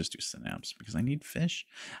 maybe we'll just do Synapse because I need fish.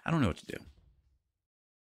 I don't know what to do.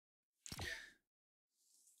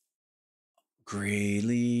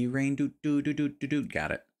 Grayly rain, doot, doot, doot, doot, doot, doot.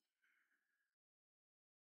 Got it.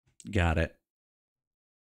 Got it.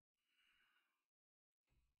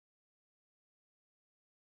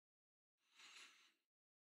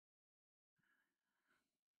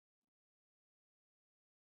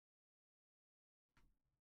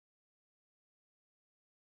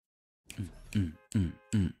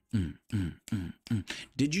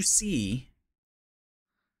 Did you see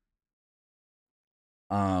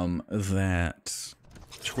that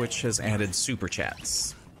Twitch has added super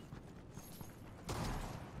chats?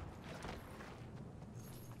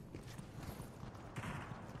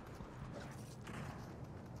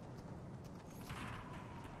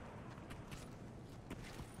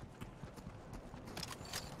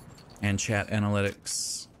 And chat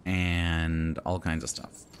analytics and all kinds of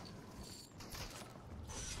stuff.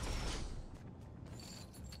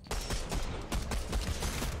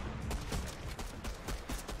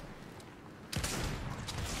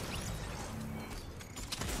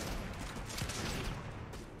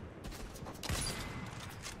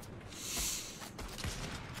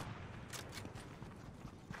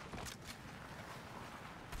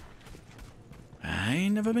 I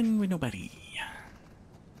ain't never been with nobody.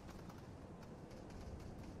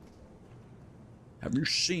 Have you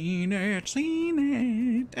seen it? Seen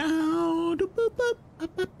it? Oh,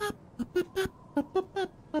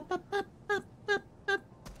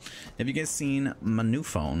 have you guys seen my new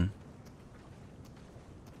phone?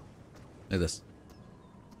 Look at this.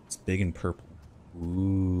 It's big and purple.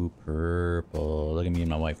 Ooh, purple. Look at me and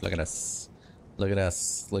my wife. Look at us. Look at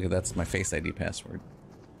us. Look at that's my Face ID password.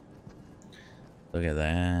 Look at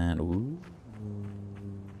that. Ooh.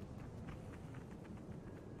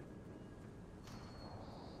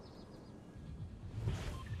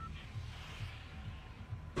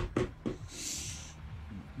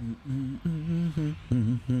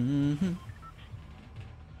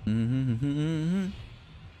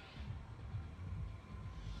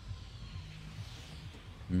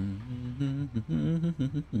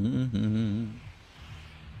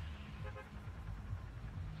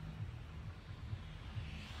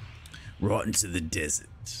 Right into the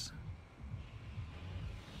desert.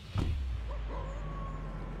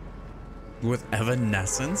 With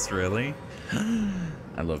Evanescence, really?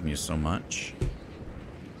 I love Muse so much.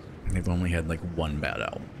 They've only had like one bad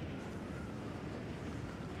album.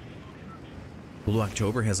 Blue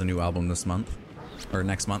October has a new album this month. Or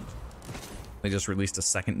next month. They just released a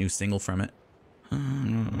second new single from it.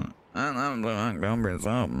 I love Blue October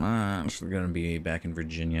so much. We're gonna be back in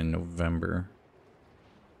Virginia in November.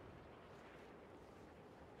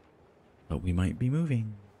 But we might be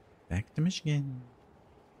moving back to Michigan.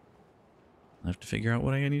 I'll have to figure out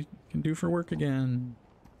what I can do for work again.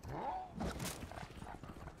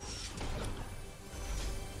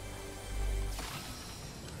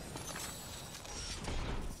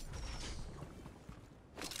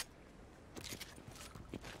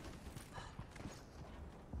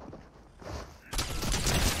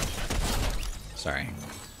 Sorry.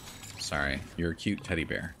 Sorry. You're a cute teddy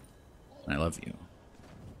bear. I love you.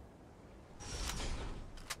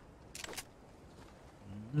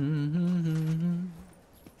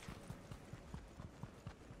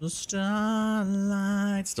 The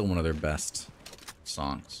Starlight. Still one of their best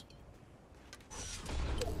songs.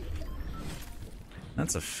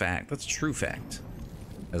 That's a fact. That's a true fact,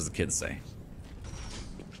 as the kids say.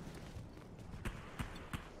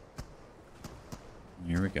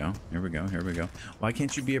 Here we go. Here we go. Here we go. Why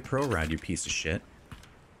can't you be a pro, Rod, you piece of shit?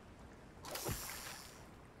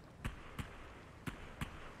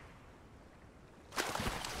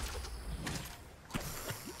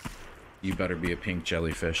 You better be a pink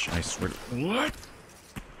jellyfish, I swear. What?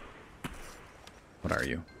 What are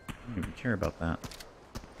you? I don't even care about that.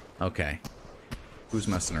 Okay. Who's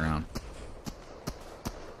messing around?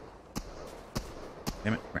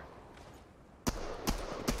 Damn it.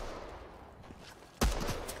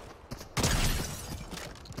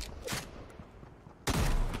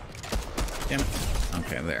 Damn it.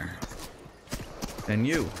 Okay, there. And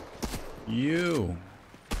you. You.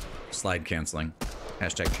 Slide canceling.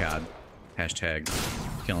 Hashtag COD. Hashtag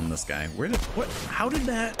killing this guy. Where did, what, how did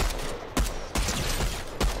that?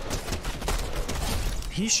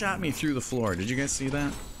 He shot me through the floor. Did you guys see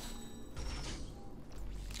that?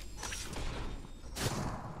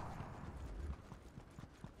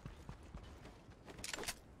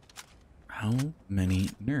 How many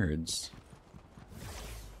nerds?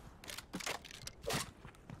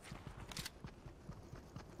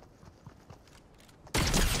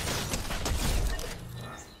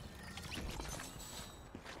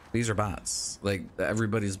 These are bots. Like,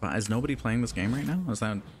 everybody's bot. Is nobody playing this game right now? Is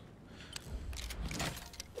that...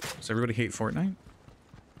 Does everybody hate Fortnite?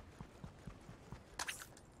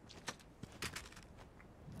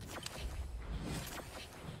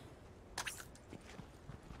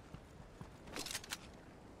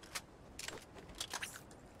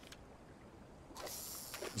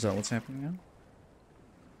 Is that what's happening now?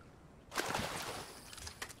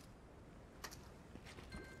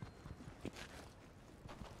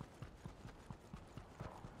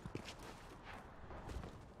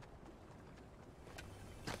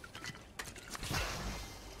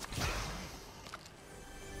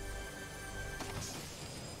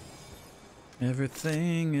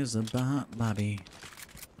 Everything is about Bobby.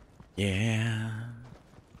 Yeah.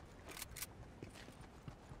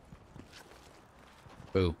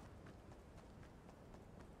 Boo.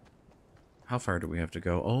 How far do we have to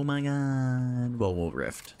go? Oh my god. Well, we'll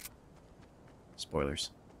rift.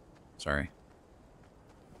 Spoilers. Sorry.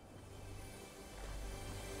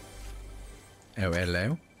 Oh,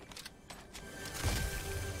 hello.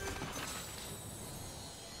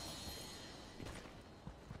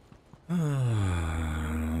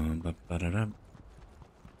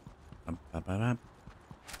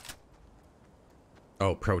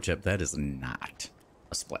 Oh, pro tip, that is not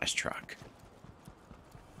a splash truck.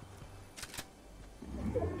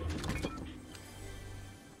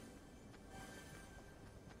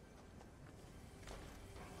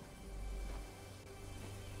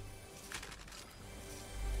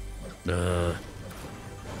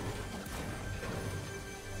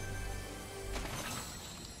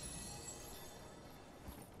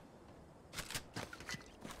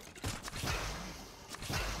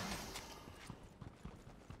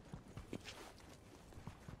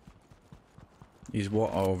 He's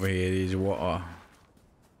water over here, he's water.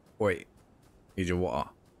 Wait, he's your water.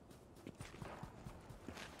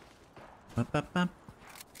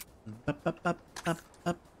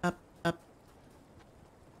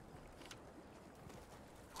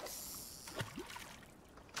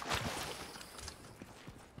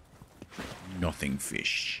 Nothing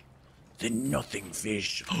fish. The nothing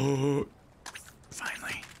fish. Oh,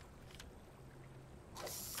 finally.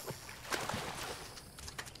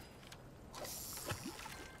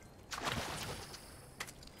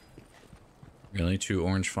 Really? 2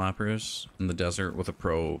 orange floppers in the desert with a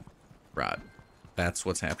pro rod. That's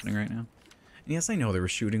what's happening right now. And yes, I know they were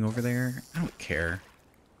shooting over there. I don't care.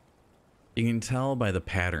 You can tell by the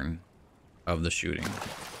pattern of the shooting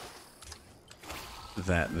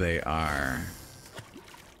that they are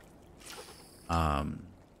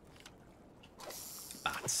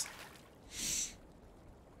bots.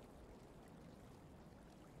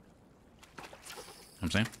 I'm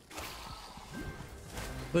saying?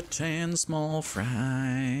 Put in small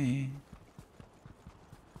fry.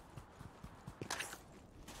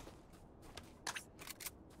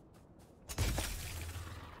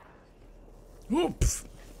 Oops.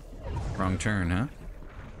 Wrong turn, huh?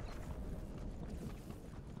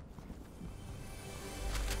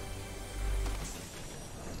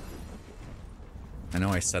 I know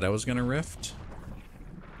I said I was gonna rift.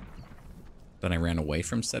 Then I ran away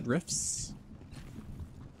from said rifts.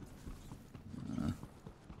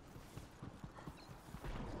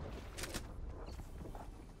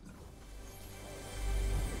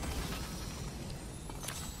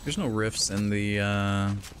 There's no rifts in the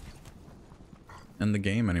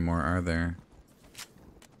game anymore, are there?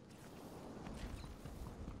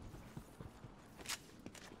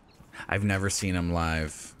 I've never seen them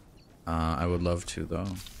live. I would love to, though.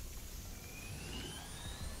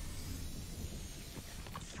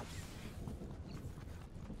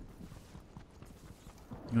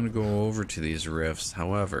 I'm gonna go over to these rifts,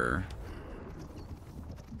 however,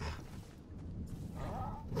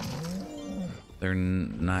 they're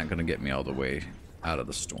not gonna get me all the way out of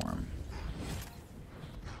the storm.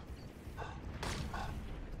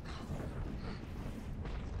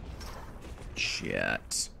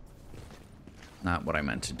 Shit. Not what I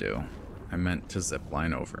meant to do. I meant to zip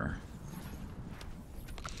line over.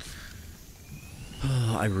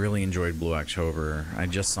 Oh, I really enjoyed Blue October. I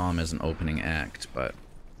just saw him as an opening act, but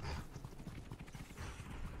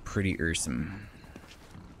pretty awesome.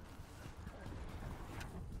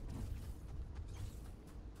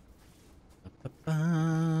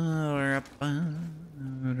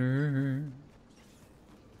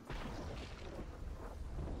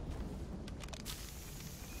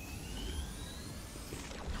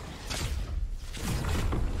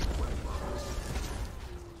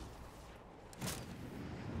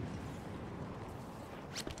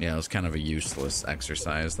 Yeah, it was kind of a useless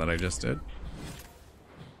exercise that I just did.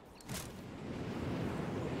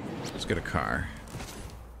 Let's get a car.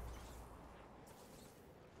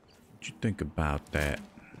 What'd you think about that?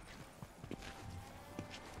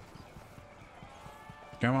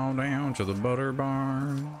 Come on down to the butter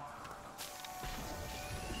barn.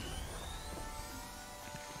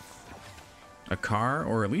 A car,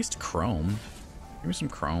 or at least chrome. Give me some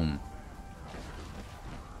chrome.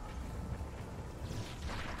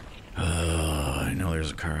 I know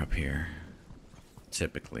there's a car up here.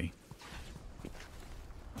 Typically.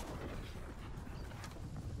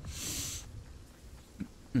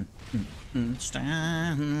 Starlight.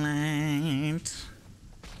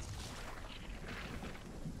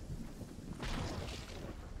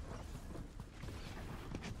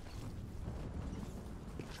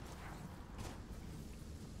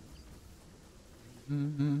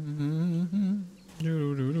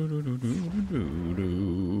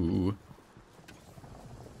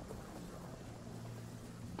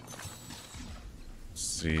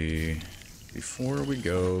 See, before we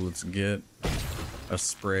go, let's get a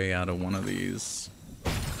spray out of one of these.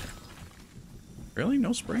 Really?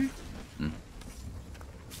 No spray?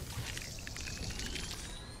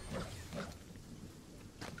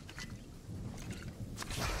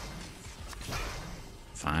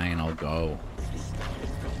 Fine, I'll go.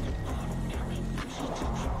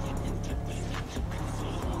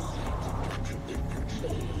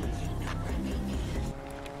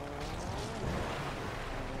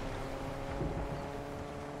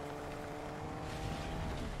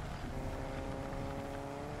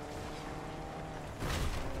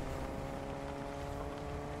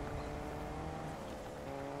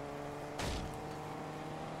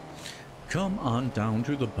 Come on down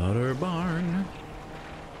to the butter barn.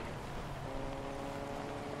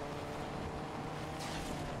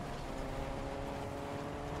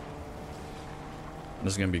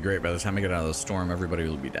 This is gonna be great. By the time I get out of the storm, everybody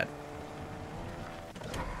will be dead.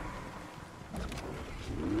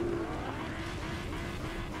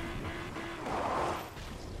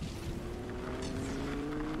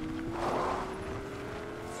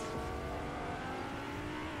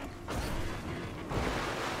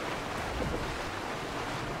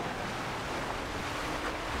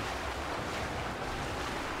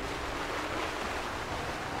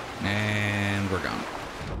 And we're gone.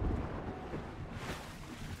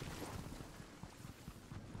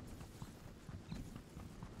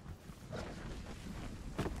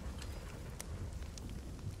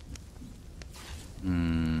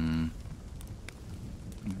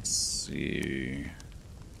 Let's see.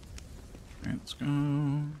 Alright, let's go.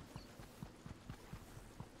 And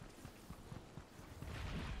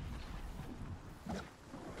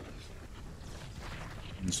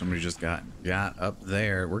somebody just got up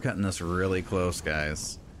there. We're cutting this really close,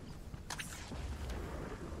 guys.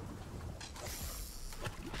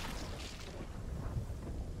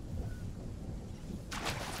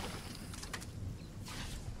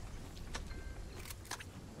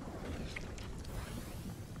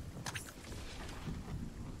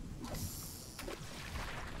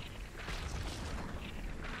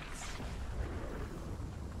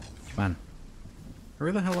 Come on.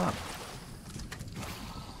 Hurry the hell up.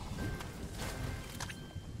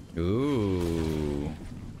 Ooh.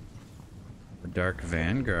 The Dark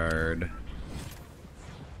Vanguard.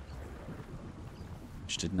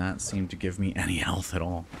 Which did not seem to give me any health at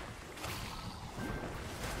all.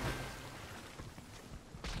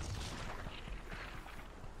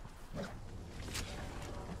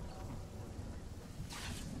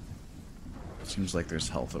 Seems like there's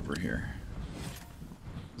health over here.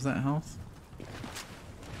 Is that health?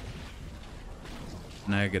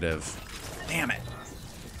 Negative. Damn it.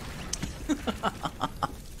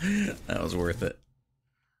 That was worth it.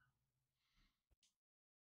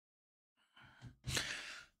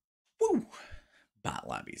 Woo! Bot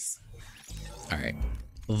lobbies. All right.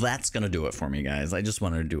 Well, that's going to do it for me, guys. I just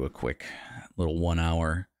wanted to do a quick little 1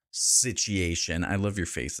 hour situation. I love your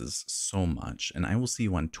faces so much. And I will see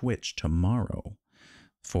you on Twitch tomorrow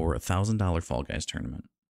for $1,000 Fall Guys tournament.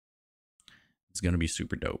 It's going to be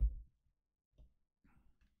super dope.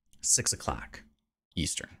 6 o'clock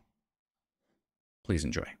Eastern. Please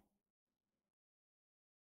enjoy.